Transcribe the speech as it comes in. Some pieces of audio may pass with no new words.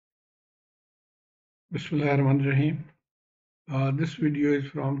Bismillahirrahmanirrahim. This video is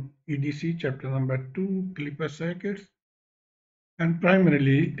from EDC chapter number 2, Clipper circuits, and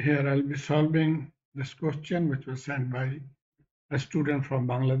primarily here I'll be solving this question which was sent by a student from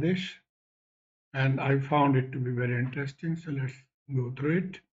Bangladesh, and I found it to be very interesting, so let's go through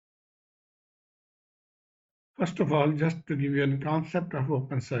it. First of all, just to give you a concept of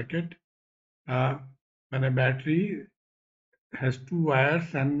open circuit, when a battery has two wires,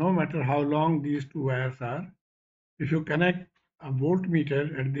 and no matter how long these two wires are, if you connect a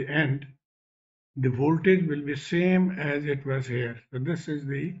voltmeter at the end, the voltage will be same as it was here. So this is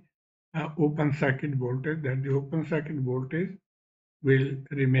the open circuit voltage, that the open circuit voltage will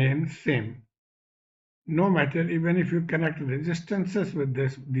remain same. No matter, even if you connect resistances with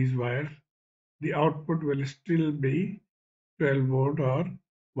these wires, the output will still be 12 volt or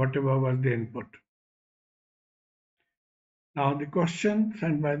whatever was the input. Now the question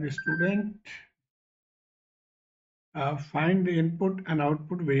sent by the student, find the input and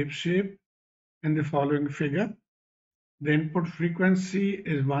output wave shape in the following figure. The input frequency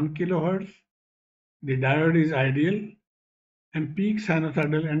is 1 kilohertz. The diode is ideal and peak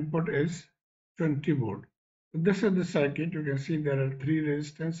sinusoidal input is 20 volt. So this is the circuit. You can see there are three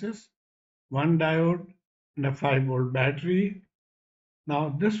resistances, one diode and a 5 volt battery.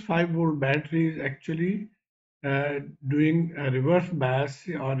 Now this 5 volt battery is actually doing a reverse bias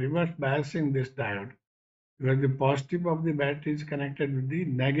or reverse biasing this diode, where the positive of the battery is connected with the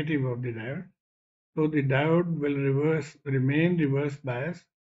negative of the diode. So the diode will remain reverse bias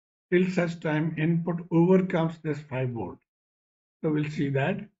till such time input overcomes this 5 volt. So we'll see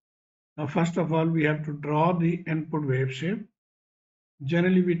that. Now, first of all, we have to draw the input wave shape.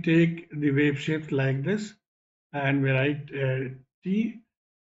 Generally, we take the wave shapes like this and we write T.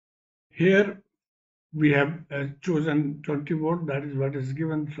 Here we have chosen 20 volt, that is what is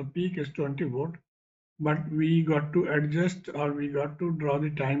given. So peak is 20 volt, but we got to adjust, or we got to draw the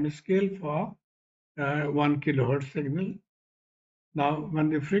time scale for 1 kilohertz signal. Now, when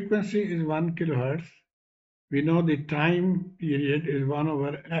the frequency is 1 kilohertz, we know the time period is 1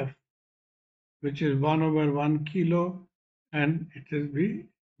 over f, which is 1 over 1 kilo, and it will be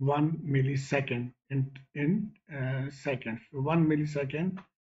 1 millisecond in seconds. So 1 millisecond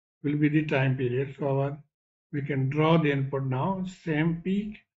will be the time period. So we can draw the input now, same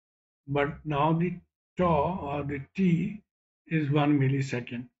peak, but now the tau or the t is 1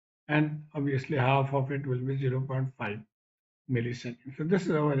 millisecond, and obviously half of it will be 0.5 milliseconds. So this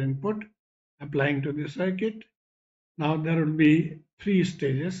is our input applying to the circuit. Now there will be three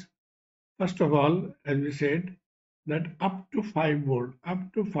stages. First of all, as we said, that up to 5 volt,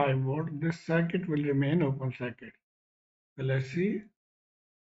 this circuit will remain open circuit. So let's see,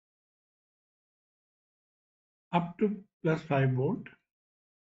 up to plus 5 volt,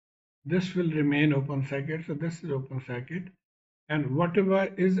 this will remain open circuit. So this is open circuit, and whatever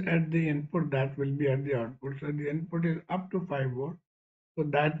is at the input, that will be at the output. So the input is up to 5 volt, so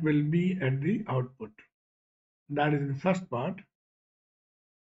that will be at the output. That is the first part.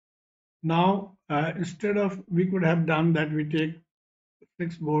 Now, instead of, we could have done that, we take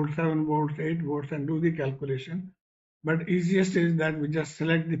 6 volts, 7 volts, 8 volts and do the calculation. But easiest is that we just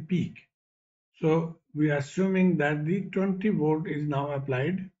select the peak. So we are assuming that the 20 volt is now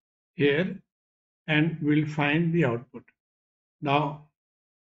applied here, and we'll find the output. Now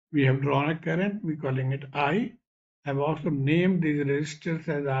we have drawn a current, we're calling it I. I've also named these resistors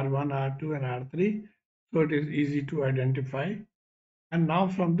as R1, R2 and R3, so it is easy to identify. And now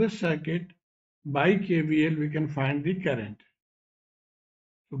from this circuit, by KVL, we can find the current.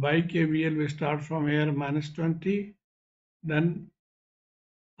 So by KVL, we start from here, minus 20, then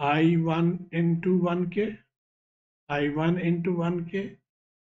I1 into 1K, I1 into 1K,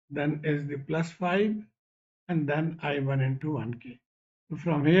 then is the plus 5, and then I1 into 1K. So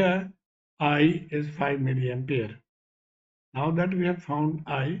from here, I is 5 milliampere. Now that we have found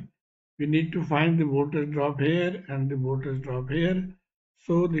I, we need to find the voltage drop here and the voltage drop here.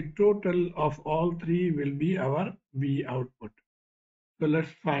 So the total of all three will be our V output. So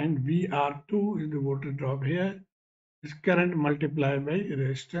let's find VR2 is the voltage drop here. Is current multiplied by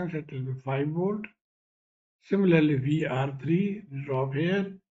resistance, it will be 5 volt. Similarly, VR3 drop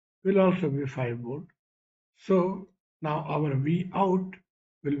here will also be 5 volt. So now our V out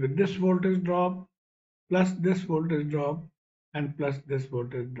will be this voltage drop plus this voltage drop and plus this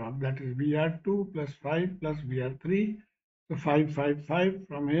voltage drop. That is VR2 plus 5 plus VR3. So 5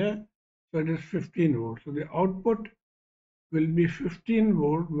 from here. So it is 15 volts. So the output will be 15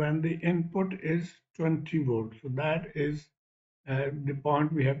 volt when the input is 20 volt. So that is the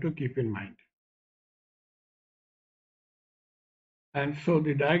point we have to keep in mind. And so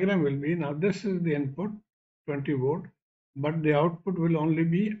the diagram will be, now this is the input 20 volt, but the output will only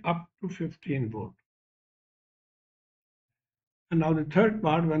be up to 15 volt. And now the third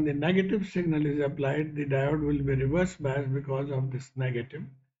part, when the negative signal is applied, the diode will be reverse biased because of this negative.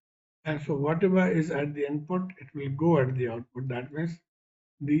 And so whatever is at the input, it will go at the output. That means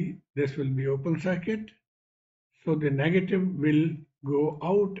this will be open circuit. So the negative will go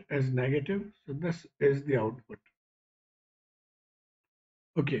out as negative. So this is the output.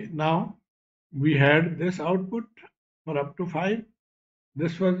 Okay, now we had this output for up to 5.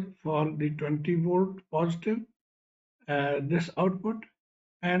 This was for the 20 volt positive, this output,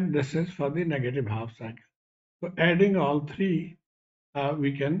 and this is for the negative half cycle. So adding all three,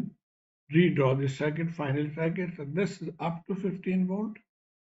 we can redraw the circuit, final circuit. So this is up to 15 volt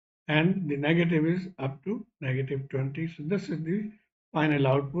and the negative is up to negative 20. So this is the final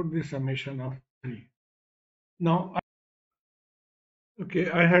output, the summation of 3. Now, okay,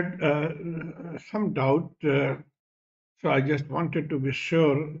 I had some doubt. So I just wanted to be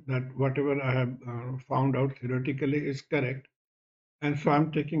sure that whatever I have found out theoretically is correct. And so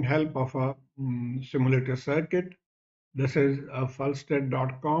I'm taking help of a simulator circuit. This is a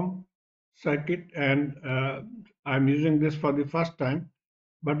fulstead.com circuit, and I'm using this for the first time.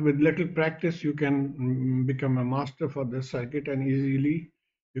 But with little practice, you can become a master for this circuit and easily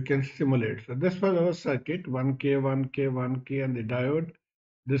you can simulate. So this was our circuit, 1K, 1K, 1K, and the diode.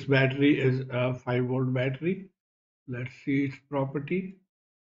 This battery is a 5 volt battery. Let's see its property.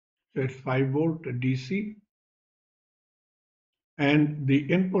 So it's 5 volt DC. And the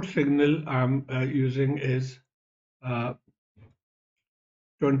input signal I'm using is 20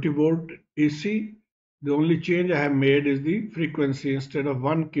 volt AC. The only change I have made is the frequency. Instead of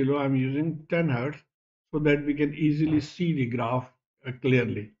 1 kilo, I'm using 10 hertz so that we can easily see the graph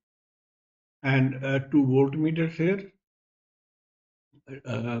clearly. And 2 voltmeters here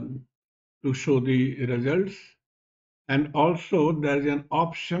to show the results. And also there's an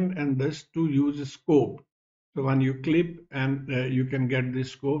option in this to use a scope. So when you clip and you can get the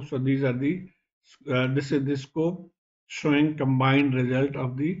scope. So these are this is the scope showing combined result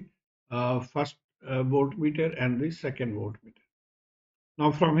of the first voltmeter and the second voltmeter.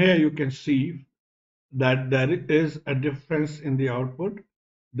 Now from here you can see that there is a difference in the output.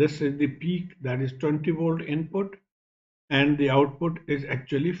 This is the peak, that is 20 volt input, and the output is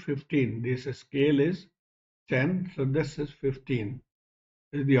actually 15. This scale is 10, so this is 15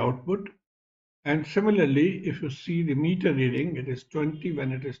 is the output. And similarly, if you see the meter reading, it is 20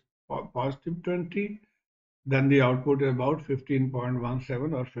 when it is positive 20, then the output is about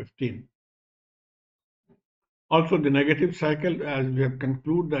 15.17 or 15. Also, the negative cycle, as we have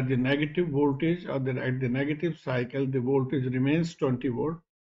concluded that the negative voltage or at the negative cycle, the voltage remains 20 volt.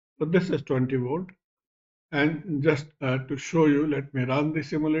 So this is 20 volt. And just to show you, let me run the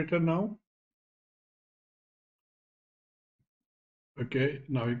simulator now. Okay,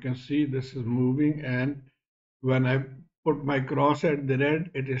 now you can see this is moving, and when I put my cross at the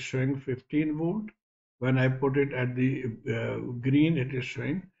red, it is showing 15 volt. When I put it at the green, it is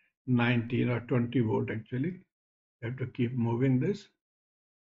showing 19 or 20 volt actually. You have to keep moving this.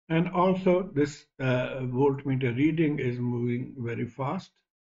 And also this voltmeter reading is moving very fast.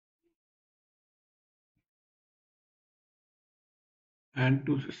 And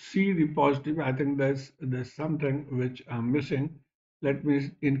to see the positive, I think there's something which I'm missing. Let me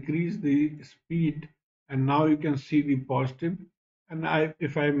increase the speed, and now you can see the positive. And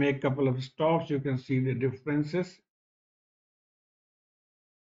if I make a couple of stops, you can see the differences.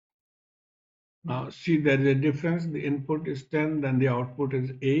 Now see there is a difference. The input is 10, then the output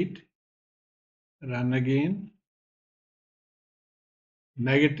is 8. Run again.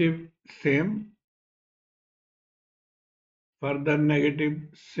 Negative, same. Further negative,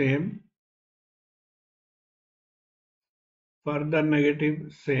 same. Further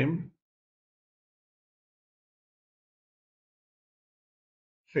negative, same.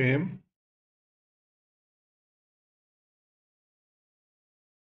 Same.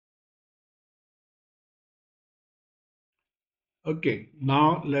 Okay,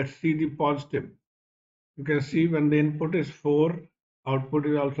 now let's see the positive. You can see when the input is 4, output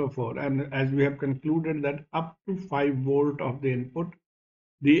is also 4. And as we have concluded that up to 5 volt of the input,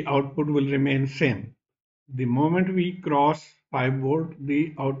 the output will remain same. The moment we cross 5 volt,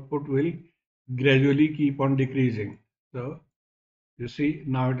 the output will gradually keep on decreasing. So you see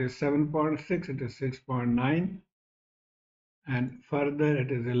now it is 7.6, it is 6.9, and further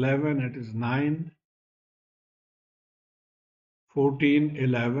it is 11, it is 9, 14,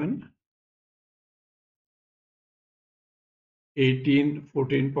 11, 18,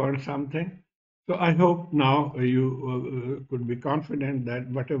 14 point something. So I hope now you could be confident that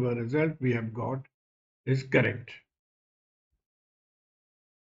whatever result we have got is correct.